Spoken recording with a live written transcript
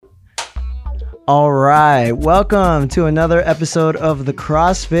All right, welcome to another episode of the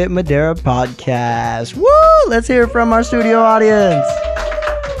CrossFit Madera podcast. Woo! Let's hear it from our studio audience.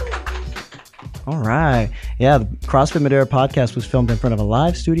 All right. Yeah, the CrossFit Madera podcast was filmed in front of a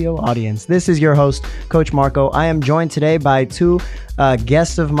live studio audience. This is your host, Coach Marco. I am joined today by two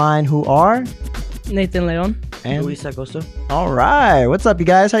guests of mine who are Nathan Leon. and Luis Agosto. All right. What's up, you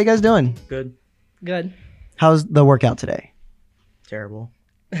guys? How you guys doing? Good. Good. How's the workout today? Terrible.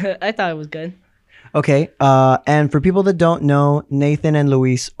 I thought it was good. Okay, and for people that don't know, Nathan and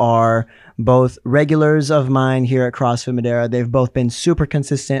Luis are both regulars of mine here at CrossFit Madera. They've both been super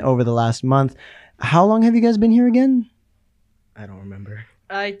consistent over the last month. How long have you guys been here again? I don't remember.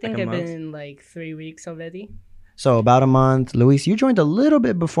 I think Like a I've month? been in like 3 weeks already. So about a month. Luis, you joined a little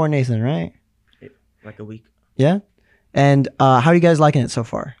bit before Nathan, right? Like a week. Yeah? And how are you guys liking it so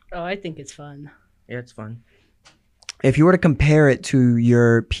far? Oh, I think it's fun. Yeah, it's fun. If you were to compare it to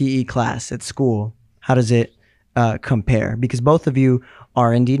your PE class at school, how does it compare? Because both of you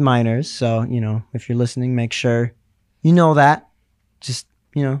are indeed minors. So, if you're listening, make sure you know that. Just,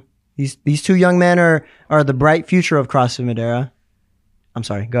 these two young men are the bright future of CrossFit Madera. I'm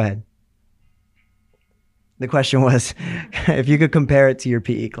sorry, go ahead. The question was, if you could compare it to your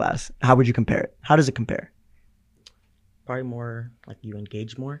PE class, how would you compare it? How does it compare? Probably more like you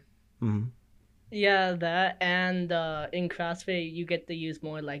engage more. Mm-hmm. Yeah, that. And in CrossFit, you get to use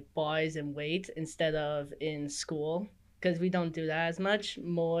more like bars and weights instead of in school. Because we don't do that as much.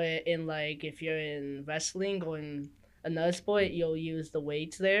 More in like if you're in wrestling or in another sport, you'll use the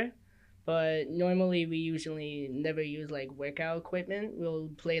weights there. But normally we usually never use like workout equipment. We'll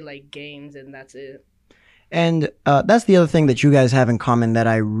play like games and that's it. And that's the other thing that you guys have in common that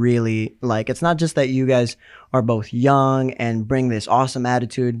I really like. It's not just that you guys are both young and bring this awesome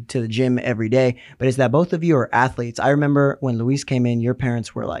attitude to the gym every day, but it's that both of you are athletes. I remember when Luis came in, your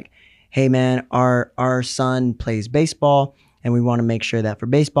parents were like, hey man, our son plays baseball and we want to make sure that for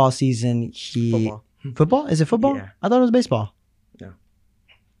baseball season, Football. Football? Is it football? Yeah. I thought it was baseball.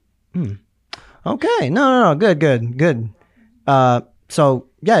 No. Okay. No. Good. So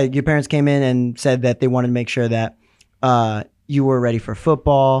yeah, your parents came in and said that they wanted to make sure that you were ready for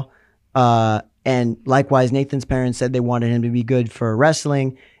football. And likewise, Nathan's parents said they wanted him to be good for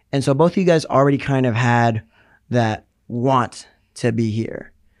wrestling. And so both of you guys already kind of had that want to be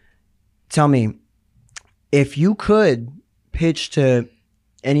here. Tell me, if you could pitch to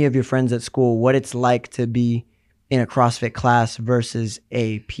any of your friends at school what it's like to be in a CrossFit class versus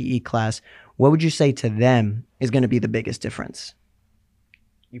a PE class, what would you say to them is going to be the biggest difference?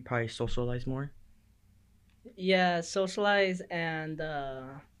 You probably socialize more. Yeah, socialize and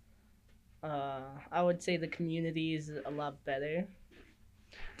I would say the community is a lot better.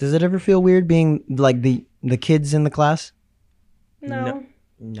 Does it ever feel weird being like the kids in the class? No.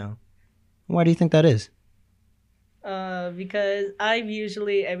 No. Why do you think that is? Because I've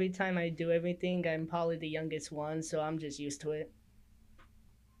usually, every time I do everything, I'm probably the youngest one, so I'm just used to it.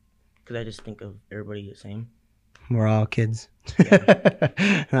 Because I just think of everybody the same. We're all kids.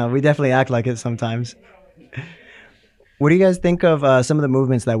 No, we definitely act like it sometimes. What do you guys think of some of the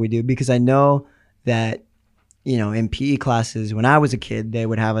movements that we do? Because I know that, in PE classes, when I was a kid, they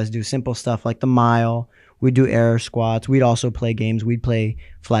would have us do simple stuff like the mile. We'd do air squats. We'd also play games. We'd play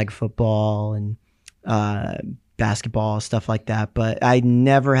flag football and basketball, stuff like that. But I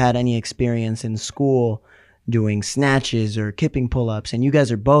never had any experience in school doing snatches or kipping pull-ups. And you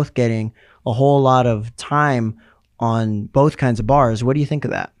guys are both getting a whole lot of time on both kinds of bars. What do you think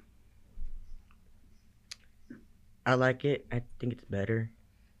of that? I like it. I think it's better.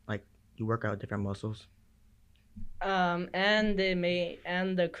 Like you work out different muscles. And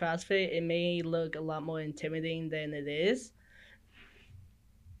the CrossFit, it may look a lot more intimidating than it is.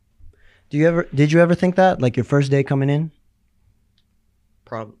 Did you ever think that? Like your first day coming in?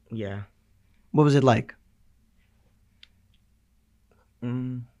 Yeah. What was it like?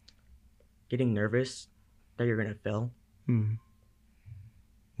 Getting nervous that you're gonna fail.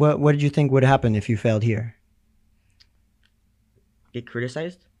 What did you think would happen if you failed here? Get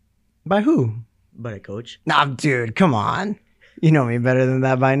criticized By who? by a coach. Nah, dude, come on. You know me better than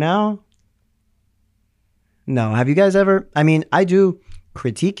that by now. No, have you guys ever? I mean, I do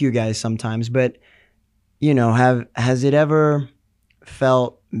critique you guys sometimes, but has it ever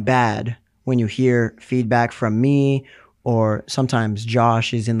felt bad when you hear feedback from me, or sometimes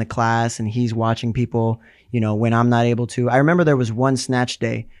Josh is in the class and he's watching people, when I'm not able to? I remember there was one snatch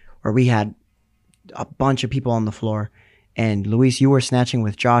day where we had a bunch of people on the floor, and Luis, you were snatching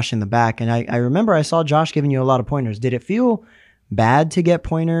with Josh in the back, and I remember I saw Josh giving you a lot of pointers. Did it feel bad to get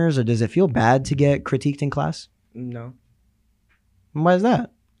pointers, or does it feel bad to get critiqued in class? No. Why is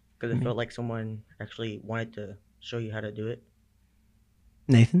that? because it felt like someone actually wanted to show you how to do it.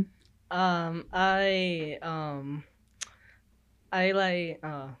 Nathan? I like.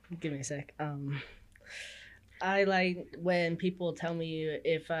 Give me a sec. I like when people tell me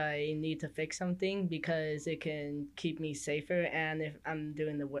if I need to fix something because it can keep me safer and if I'm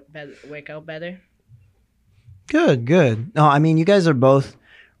doing the workout better. Good, good. No, I mean, you guys are both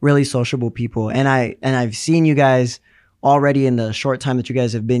really sociable people, and I've seen you guys already in the short time that you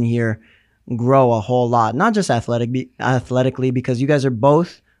guys have been here grow a whole lot. Not just athletically, because you guys are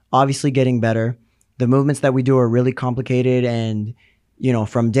both obviously getting better. The movements that we do are really complicated, and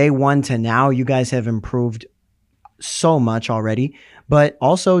from day one to now, you guys have improved so much already. But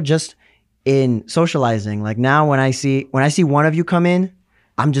also just in socializing, like now when I see one of you come in,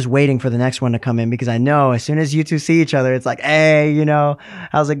 I'm just waiting for the next one to come in because I know as soon as you two see each other, it's like, hey,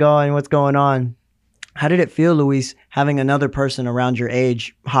 how's it going? What's going on? How did it feel, Luis, having another person around your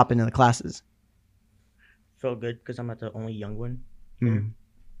age hop into the classes? Felt good because I'm not the only young one. Hmm.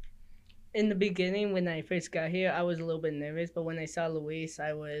 In the beginning, when I first got here, I was a little bit nervous, but when I saw Luis,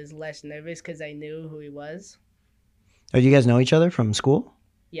 I was less nervous because I knew who he was. Oh, you guys know each other from school?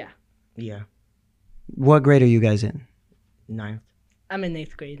 Yeah, Yeah, What grade are you guys in? 9th. I'm in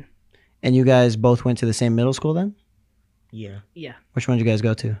 8th grade. And you guys both went to the same middle school then? Yeah, Yeah, Which one did you guys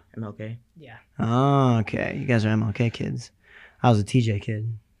go to? MLK. yeah. Oh, okay. You guys are MLK kids. I was a TJ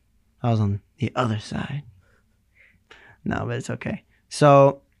kid. I was on the other side. No, but it's okay.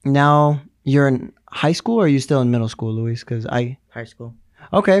 So now you're in high school or are you still in middle school, Luis? High school.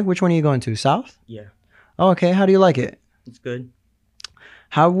 Okay, which one are you going to? South? Yeah, Oh, okay. How do you like it? it's good.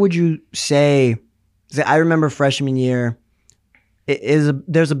 How would you say I remember freshman year,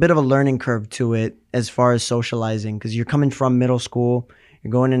 there's a bit of a learning curve to it as far as socializing because you're coming from middle school,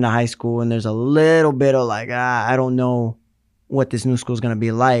 you're going into high school, and there's a little bit of like, I don't know what this new school is going to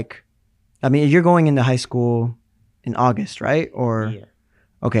be like. I mean, you're going into high school in August, right? Or Yeah,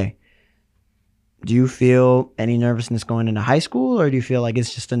 okay. Do you feel any nervousness going into high school, or do you feel like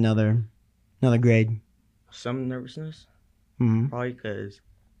it's just another grade? some nervousness. Hmm. Probably because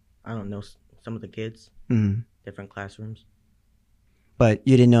I don't know some of the kids, Hmm. different classrooms. But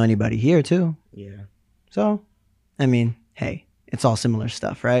you didn't know anybody here too, Yeah, so I mean, hey, it's all similar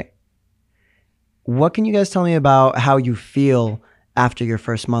stuff, right? What can you guys tell me about how you feel after your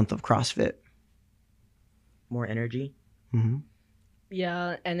first month of CrossFit? more energy. Hmm.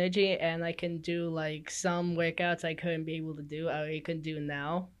 Yeah, energy, and I can do like some workouts I couldn't be able to do. I can do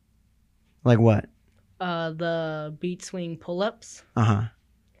now. Like what? The beat swing pull-ups Uh huh.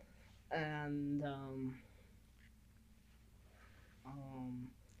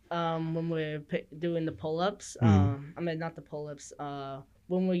 and when we're doing the pull-ups, Mhm. I mean not the pull-ups.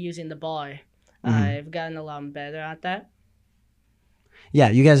 When we're using the bar, Mhm. I've gotten a lot better at that. Yeah,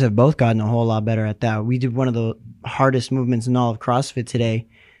 you guys have both gotten a whole lot better at that. We did one of the hardest movements in all of CrossFit today,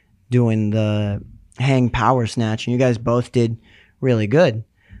 doing the hang power snatch, and you guys both did really good.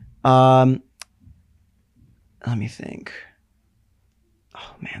 Um, Let me think.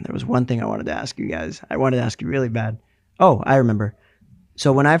 Oh man, there was one thing I wanted to ask you guys. I wanted to ask you really bad. Oh, I remember.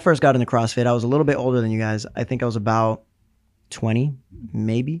 So when I first got into CrossFit, I was a little bit older than you guys. I think I was about 20,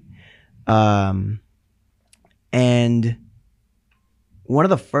 maybe. And one of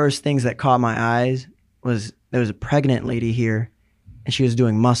the first things that caught my eyes was there was a pregnant lady here and she was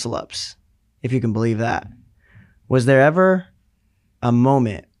doing muscle ups, if you can believe that. Was there ever a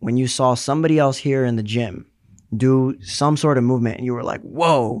moment when you saw somebody else here in the gym do some sort of movement and you were like,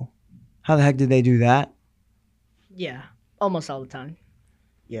 whoa, how the heck did they do that? Yeah, almost all the time.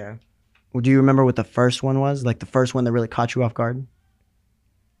 Yeah, Do you remember what the first one was? Like the first one that really caught you off guard?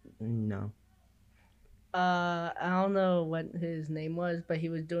 no. I don't know what his name was, but he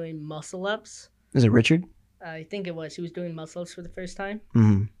was doing muscle ups. Is it Richard? I think it was. He was doing muscle ups for the first time.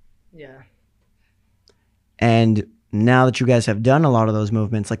 Mm-hmm. Yeah. And now that you guys have done a lot of those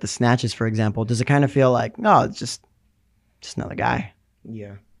movements, like the snatches, for example, does it kind of feel like, no, it's just another guy?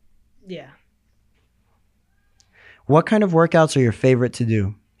 Yeah, Yeah. What kind of workouts are your favorite to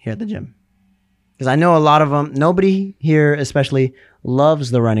do here at the gym? Because I know a lot of them, nobody here especially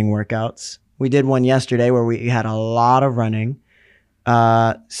loves the running workouts. We did one yesterday where we had a lot of running.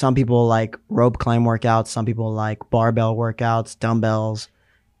 Some people like rope climb workouts. Some people like barbell workouts, dumbbells.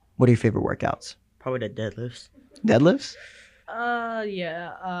 What are your favorite workouts? probably the deadlifts. Deadlifts?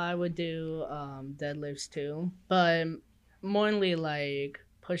 Yeah. I would do deadlifts too, but mainly like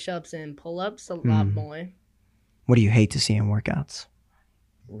push ups and pull ups a lot more. What do you hate to see in workouts?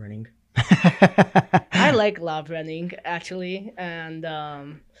 Running. I like a lot of running actually, and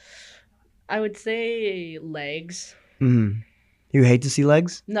I would say legs. Mhm. You hate to see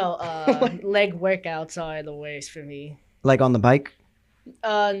legs? No, leg workouts are the worst for me. Like on the bike?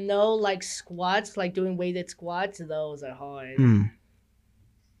 No, like squats, like doing weighted squats, those are hard. Hmm.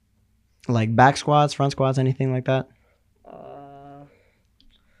 Like back squats, front squats, anything like that? Uh,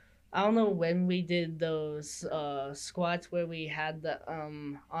 I don't know when we did those squats where we had the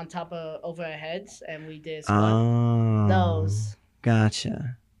on top of over our heads and we did squat. Oh. Those.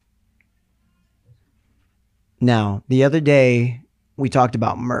 Gotcha. Now, the other day, we talked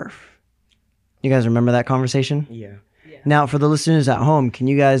about Murph. You guys remember that conversation? Yeah. Yeah. Now, for the listeners at home, can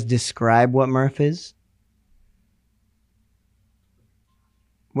you guys describe what Murph is?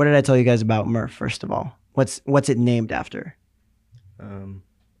 What did I tell you guys about Murph, first of all? What's it named after? A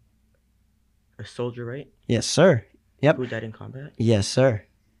soldier, right? Yes, sir. Yep. Who died in combat? Yes, sir.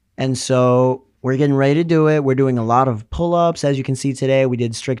 And so we're getting ready to do it. We're doing a lot of pull-ups. As you can see today, we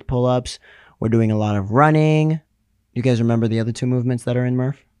did strict pull-ups. We're doing a lot of running. You guys remember the other two movements that are in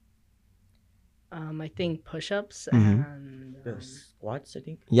Murph? I think push-ups Mhm. and The squats, I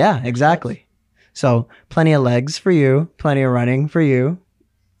think. Yeah, exactly. So plenty of legs for you, plenty of running for you.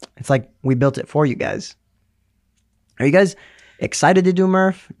 It's like we built it for you guys. Are you guys excited to do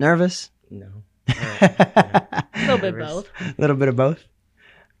Murph? Nervous? No. a little bit Nervous. both. A little bit of both?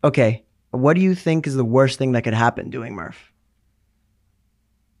 Okay. What do you think is the worst thing that could happen doing Murph?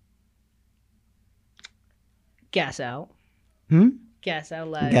 Gas out. Hmm? Gas out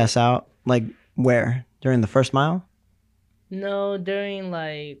like Gas out? Like where? During the first mile? No, during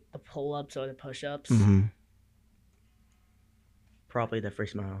like the pull-ups or the push-ups. Mm-hmm. Probably the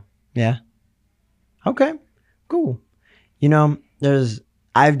first mile. Yeah. Okay. Cool. You know,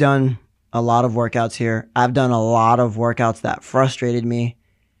 I've done a lot of workouts here. I've done a lot of workouts that frustrated me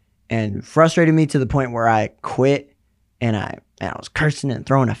to the point where I quit and I was cursing and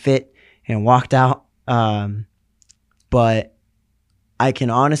throwing a fit and walked out. But I can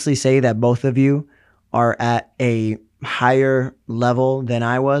honestly say that both of you are at a higher level than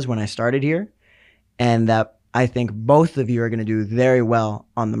I was when I started here, and that I think both of you are going to do very well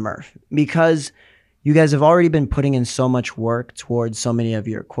on the Murph because you guys have already been putting in so much work towards so many of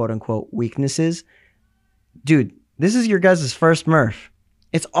your quote unquote weaknesses. Dude, this is your guys' first Murph.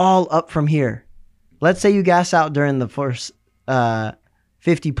 It's all up from here. Let's say you gas out during the first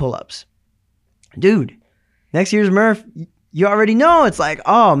 50 pull-ups. Dude, next year's Murph, you already know it's like,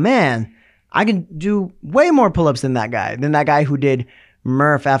 oh man, I can do way more pull-ups than that guy who did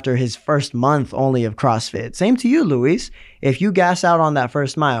Murph after his first month only of CrossFit. Same to you, Luis. If you gas out on that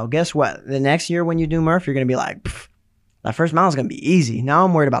first mile, guess what? The next year when you do Murph, you're going to be like, that first mile is going to be easy. Now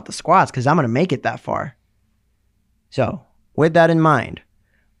I'm worried about the squats because I'm going to make it that far. So with that in mind,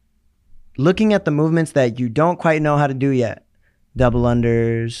 looking at the movements that you don't quite know how to do yet, double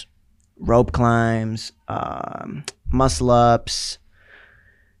unders, rope climbs, muscle ups,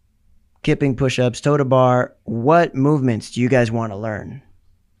 kipping push-ups, toe to bar, what movements do you guys want to learn?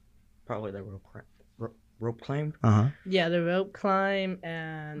 Probably the rope climb. Uh-huh. Yeah, the rope climb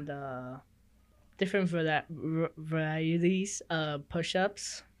and different varieties of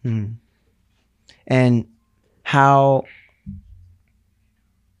push-ups. Mm-hmm. And how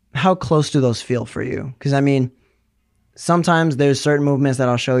close do those feel for you? Because I mean, sometimes there's certain movements that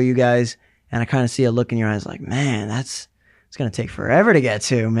I'll show you guys and I kind of see a look in your eyes like, man, it's going to take forever to get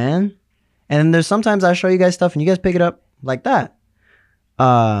to, man. And then there's sometimes I show you guys stuff and you guys pick it up like that.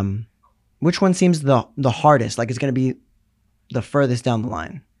 Which one seems the hardest? Like it's going to be the furthest down the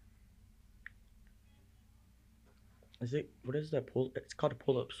line? What is the pull? It's called a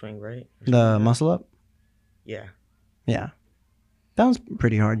pull-up swing, right? Or something The like that. muscle up? Yeah. Yeah. That one's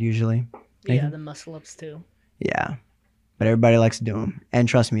pretty hard usually. Yeah, Nathan? the muscle-ups too. Yeah. But everybody likes to do them. And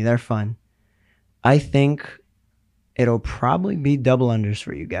trust me, they're fun. I think it'll probably be double unders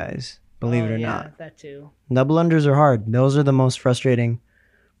for you guys. Believe it or not. that too. Double unders are hard. Those are the most frustrating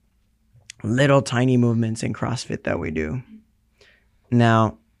little tiny movements in CrossFit that we do.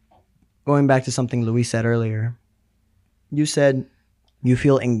 Now, going back to something Luis said earlier, you said you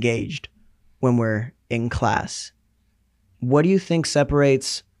feel engaged when we're in class. What do you think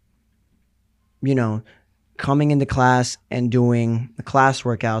separates, coming into class and doing the class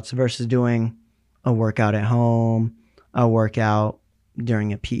workouts versus doing a workout at home, a workout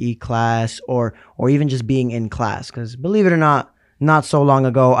during a PE class, or even just being in class? Because believe it or not so long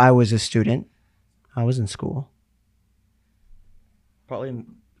ago, I was a student. I was in school. Probably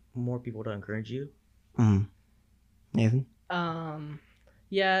more people to encourage you. Mm. Nathan?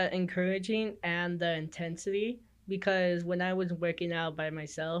 Yeah, encouraging and the intensity because when I was working out by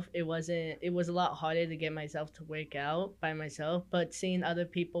myself, it was a lot harder to get myself to work out by myself, but seeing other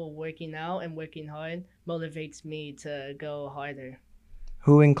people working out and working hard motivates me to go harder.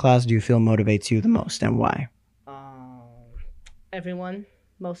 Who in class do you feel motivates you the most and why? Um, Everyone,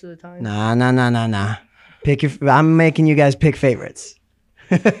 most of the time. Nah. I'm making you guys pick favorites.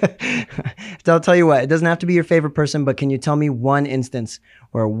 So I'll tell you what, it doesn't have to be your favorite person, but can you tell me one instance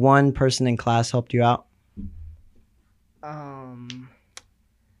where one person in class helped you out? I don't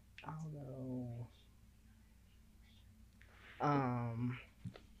know.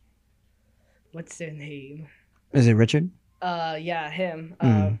 What's their name? Is it Richard? Yeah, him.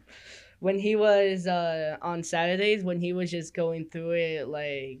 Mm. When he was on Saturdays, when he was just going through it,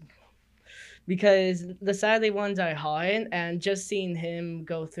 like, because the Saturday ones are hard, and just seeing him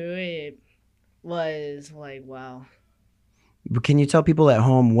go through it was like, wow. But can you tell people at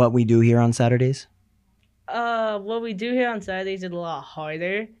home what we do here on Saturdays? What we do here on Saturdays is a lot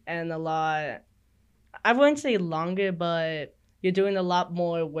harder and a lot, I wouldn't say longer, but you're doing a lot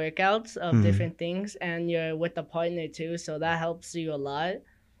more workouts of different things, and you're with a partner too, so that helps you a lot.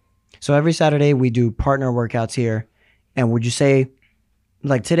 So every Saturday we do partner workouts here. And would you say,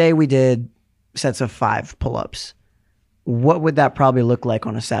 like today we did sets of 5 pull-ups. What would that probably look like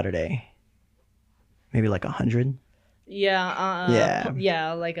on a Saturday? Maybe like 100?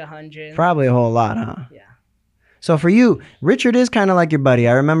 Yeah, like 100. Probably a whole lot, huh? Yeah. So for you, Richard is kind of like your buddy.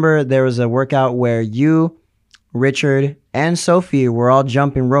 I remember there was a workout where you, Richard, and Sophie were all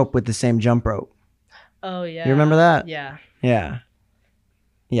jumping rope with the same jump rope. Oh, yeah. You remember that? Yeah. Yeah.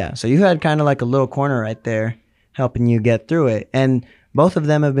 So you had kind of like a little corner right there helping you get through it. And both of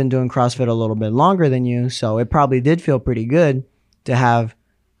them have been doing CrossFit a little bit longer than you. So it probably did feel pretty good to have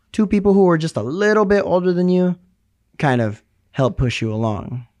 2 people who were just a little bit older than you kind of help push you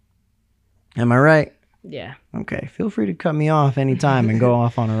along. Am I right? Yeah. Okay. Feel free to cut me off anytime and go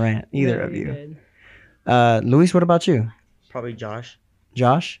off on a rant, either of you. Good. Luis, what about you? Probably Josh.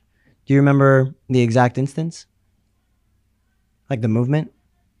 Josh, do you remember the exact instance? Like the movement?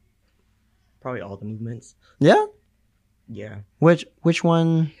 Probably all the movements. Yeah? Yeah. Which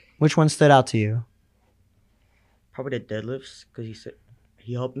one stood out to you? Probably the deadlifts, because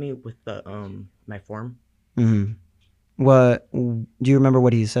he helped me with the my form. Mm-hmm. What do you remember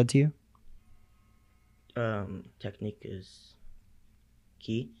what he said to you? Technique is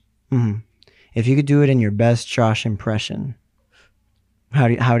key. Mm-hmm. If you could do it in your best Josh impression, how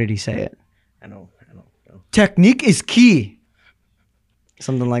did he say it? I don't know. Technique is key.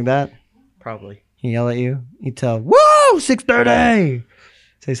 Something like that. Probably. He yell at you. He tell, "Whoa, 6:30."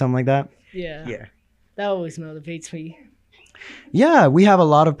 Say something like that. Yeah. Yeah. That always motivates me. Yeah, we have a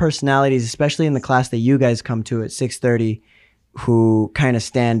lot of personalities, especially in the class that you guys come to at 6:30, who kind of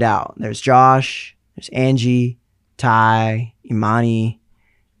stand out. There's Josh, there's Angie, Ty, Imani.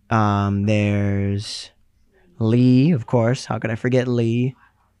 There's Lee, of course. How could I forget Lee?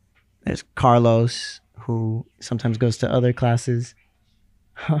 There's Carlos, who sometimes goes to other classes.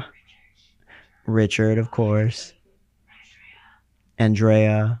 Richard, of course.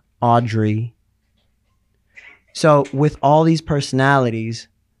 Andrea, Audrey. So with all these personalities,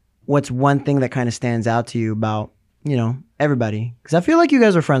 what's one thing that kind of stands out to you about, everybody? Because I feel like you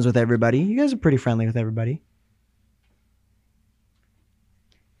guys are friends with everybody. You guys are pretty friendly with everybody.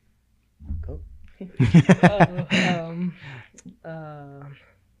 Go.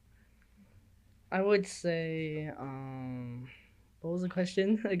 I would say, what was the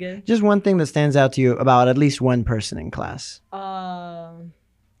question again? Just one thing that stands out to you about at least one person in class. I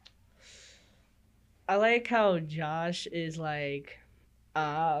like how Josh is like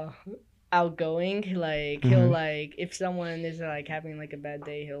outgoing. Like he'll like if someone is like having like a bad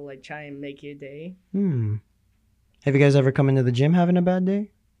day, he'll like try and make your day. Have you guys ever come into the gym having a bad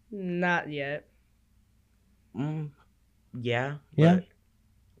day? Not yet. Yeah. Yeah? But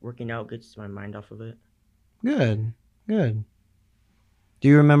working out gets my mind off of it. Good. Do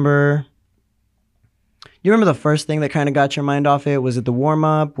you remember the first thing that kind of got your mind off it? Was it the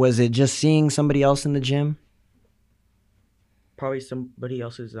warm-up? Was it just seeing somebody else in the gym? Probably somebody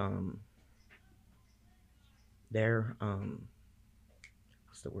else's their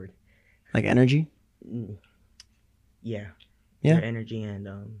what's the word? Like energy? Yeah. Yeah. Their energy and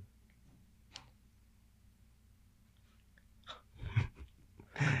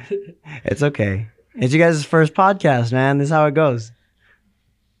It's okay. It's you guys' first podcast, man. This is how it goes.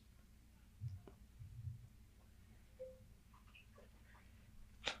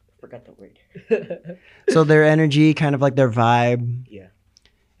 forgot the word. So their energy, kind of like their vibe. Yeah.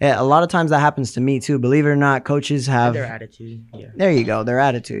 Yeah, a lot of times that happens to me too. Believe it or not, coaches have Their attitude. Yeah. There you go, their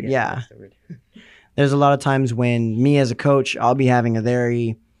attitude. Yeah. That's the word. there's a lot of times when me as a coach, I'll be having a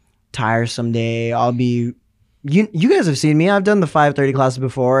very tiresome day. I'll be you guys have seen me. I've done the 5:30 classes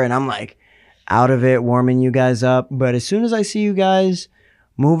before and I'm like out of it, warming you guys up. But as soon as I see you guys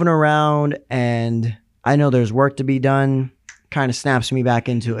moving around and I know there's work to be done, kind of snaps me back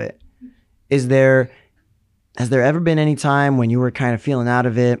into it. Has there ever been any time when you were kind of feeling out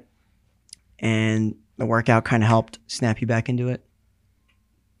of it and the workout kind of helped snap you back into it?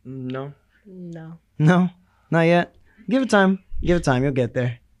 No. No. No, not yet. Give it time. Give it time. You'll get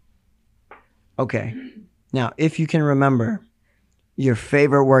there. Okay. Now, if you can remember your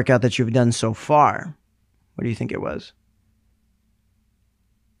favorite workout that you've done so far, what do you think it was?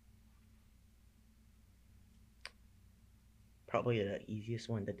 Probably the easiest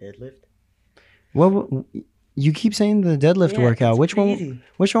one, the deadlift. What you keep saying the deadlift Yeah, workout? it's Which pretty one? easy.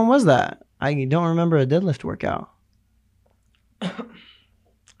 Which one was that? I don't remember a deadlift workout.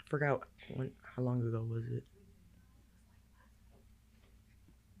 Forgot how long ago was it?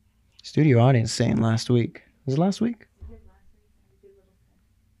 Studio audience saying last week. Was it last week?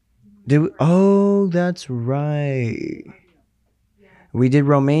 Oh, that's right. We did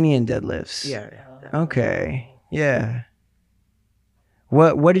Romanian deadlifts. Yeah. Okay. Yeah.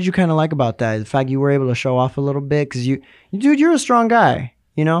 What did you kind of like about that? The fact you were able to show off a little bit, because dude, you're a strong guy,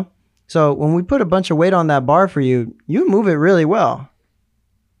 you know. So when we put a bunch of weight on that bar for you, you move it really well.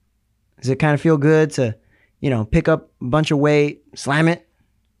 Does it kind of feel good to, pick up a bunch of weight, slam it?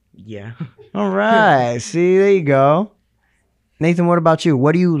 Yeah. All right. See, there you go. Nathan, what about you?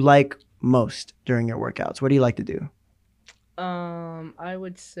 What do you like most during your workouts? What do you like to do? I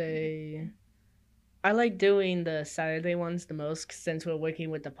would say I like doing the Saturday ones the most since we're working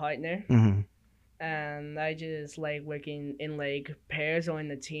with the partner, Mm-hmm. and I just like working in like pairs or in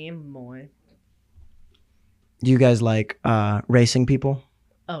a team more. Do you guys like racing people?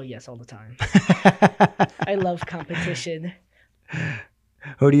 Oh yes, all the time. I love competition.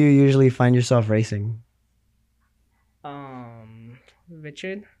 Who do you usually find yourself racing?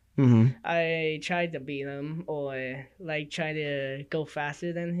 Richard. Mm-hmm. I tried to beat him or like try to go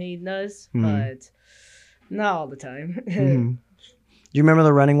faster than he does, Mhm. but not all the time. Mm-hmm. Do you remember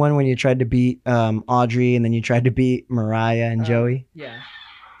the running one when you tried to beat Audrey and then you tried to beat Mariah and Joey? Yeah.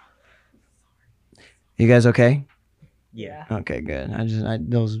 You guys okay? Yeah. Okay, good.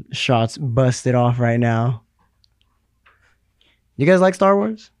 Those shots busted off right now. You guys like Star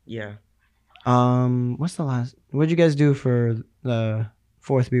Wars? Yeah. What'd you guys do for the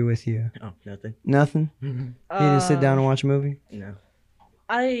Fourth Be With You? Oh, nothing. Nothing? You didn't sit down and watch a movie? No.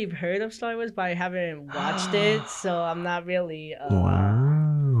 I've heard of Star Wars, but I haven't watched it, so I'm not really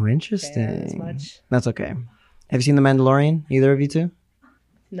Wow, fan as interesting. much. That's okay. Have you seen The Mandalorian? Either of you two?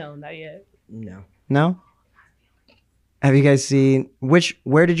 No, not yet. No. No? Have you guys seen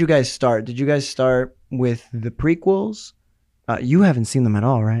where did you guys start? Did you guys start with the prequels? You haven't seen them at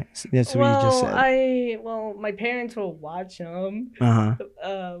all, right? That's what you just said. My parents will watch them.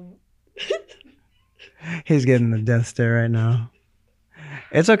 Uh-huh. He's getting the death stare right now.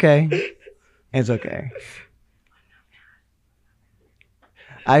 It's okay. It's okay.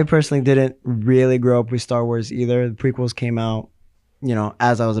 I personally didn't really grow up with Star Wars either. The prequels came out,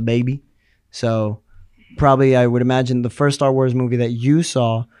 as I was a baby. So probably I would imagine the first Star Wars movie that you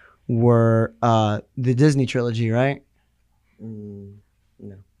saw were the Disney trilogy, right?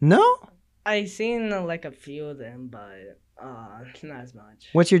 No. No? I seen like a few of them, but not as much.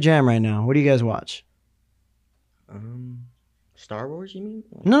 What's your jam right now? What do you guys watch? Star Wars, you mean?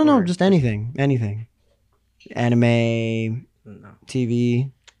 No, Or just anything. Anything. Anime, No.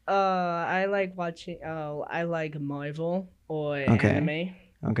 TV. I like watching. I like Marvel or Okay. anime.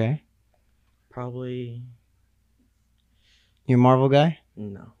 Okay. Probably You a Marvel guy?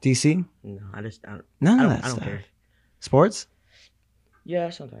 no. DC? No. I don't. None I of don't, that I don't stuff. care. Sports? Yeah,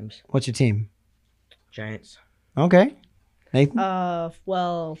 sometimes. What's your team? Giants. Okay. Nathan?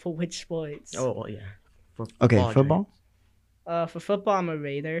 Well, for which sports? Oh, well, yeah. For Okay, Giants. football? For football, I'm a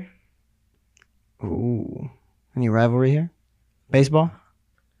Raider. Ooh. Any rivalry here? Baseball?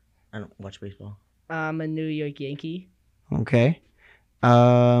 I don't watch baseball. I'm a New York Yankee. Okay.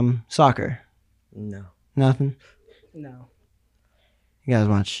 Soccer? No. Nothing? No. You guys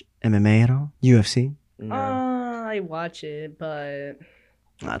watch MMA at all? UFC? No. I watch it, but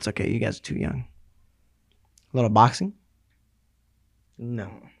That's okay. You guys are too young. A little boxing? No.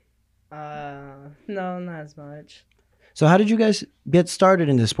 no, not as much. So how did you guys get started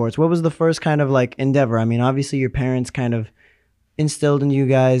into sports? What was the first kind of like endeavor? I mean, obviously your parents kind of instilled in you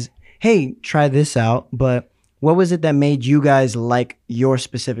guys, hey, try this out. But what was it that made you guys like your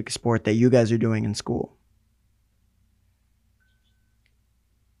specific sport that you guys are doing in school?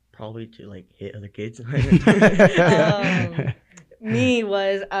 Probably to like hit other kids. Me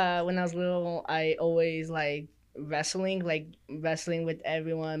was when I was little, I always like wrestling with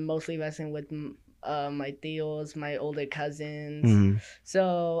everyone, mostly wrestling with my tios, my older cousins. Mhm.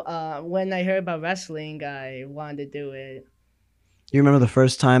 So when I heard about wrestling, I wanted to do it. You remember the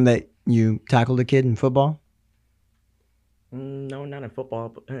first time that you tackled a kid in football? No, not in football,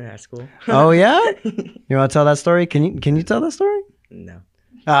 but at school. Oh yeah? You want to tell that story? Can you tell that story? No,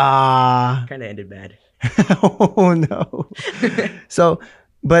 Ah. kind of ended bad. Oh no. So,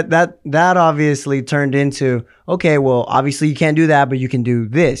 but that obviously turned into, okay, well, obviously you can't do that, but you can do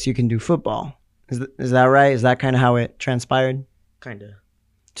this. You can do football. Is that right? Is that kind of how it transpired? Kind of.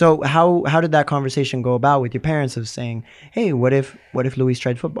 So how did that conversation go about with your parents of saying, hey, what if Luis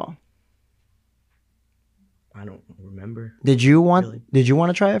tried football? I don't remember. Did you want Really?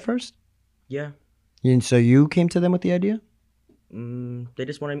 to try it first? Yeah. And so you came to them with the idea? They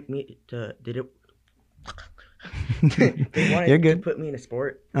just wanted me to. They wanted You're to good. put me in a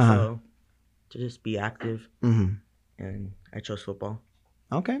sport, Uh-huh. so to just be active, Mm-hmm. and I chose football.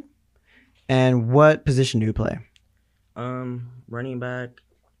 Okay. And what position do you play? Running back,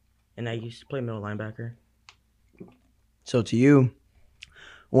 and I used to play middle linebacker. So to you,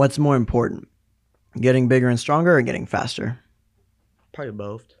 what's more important? Getting bigger and stronger or getting faster? Probably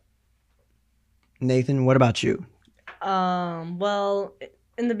both. Nathan, what about you? Well,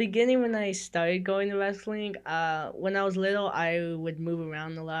 in the beginning when I started going to wrestling, when I was little, I would move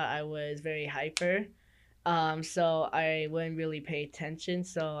around a lot. I was very hyper. So I wouldn't really pay attention.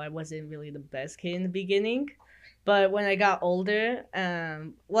 So I wasn't really the best kid in the beginning. But when I got older,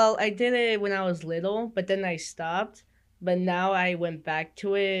 well, I did it when I was little, but then I stopped. But now I went back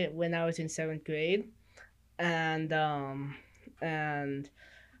to it when I was in 7th grade, and and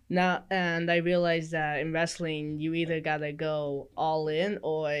I realized that in wrestling you either gotta go all in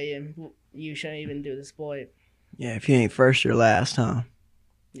or you shouldn't even do the sport. Yeah, if you ain't first, you're last, huh?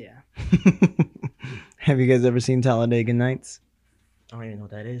 Yeah. Have you guys ever seen Talladega Nights? I don't even know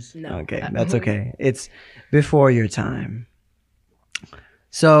what that is. No. Okay, that's okay. It's before your time.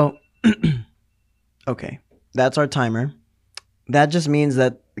 So, okay, that's our timer. That just means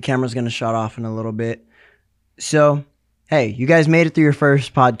that the camera's going to shut off in a little bit. So, hey, you guys made it through your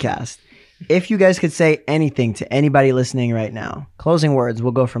first podcast. If you guys could say anything to anybody listening right now, closing words,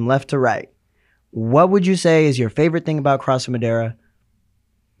 we'll go from left to right. What would you say is your favorite thing about CrossFit Madera?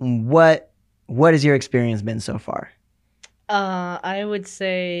 What has your experience been so far? I would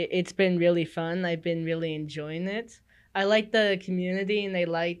say it's been really fun. I've been really enjoying it. I like the community, and I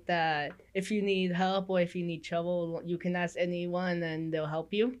like that if you need help or if you need trouble, you can ask anyone and they'll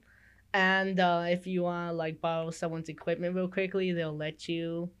help you. And if you want to like borrow someone's equipment real quickly, they'll let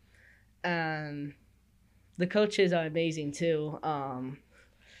you. And the coaches are amazing too.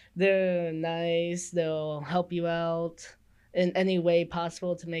 They're nice. They'll help you out in any way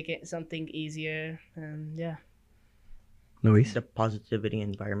possible to make it something easier. And yeah. Luis? The positivity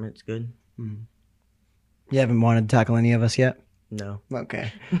environment's good. You haven't wanted to tackle any of us yet? No.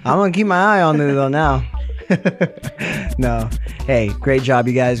 Okay. I'm going to keep my eye on you though now. No. Hey, great job,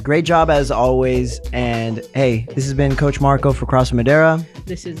 you guys. Great job as always. And hey, this has been Coach Marco for CrossFit Madera.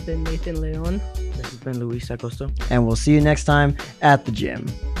 This has been Nathan Leon. This has been Luis Acosta. And we'll see you next time at the gym.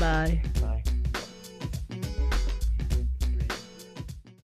 Bye. Bye.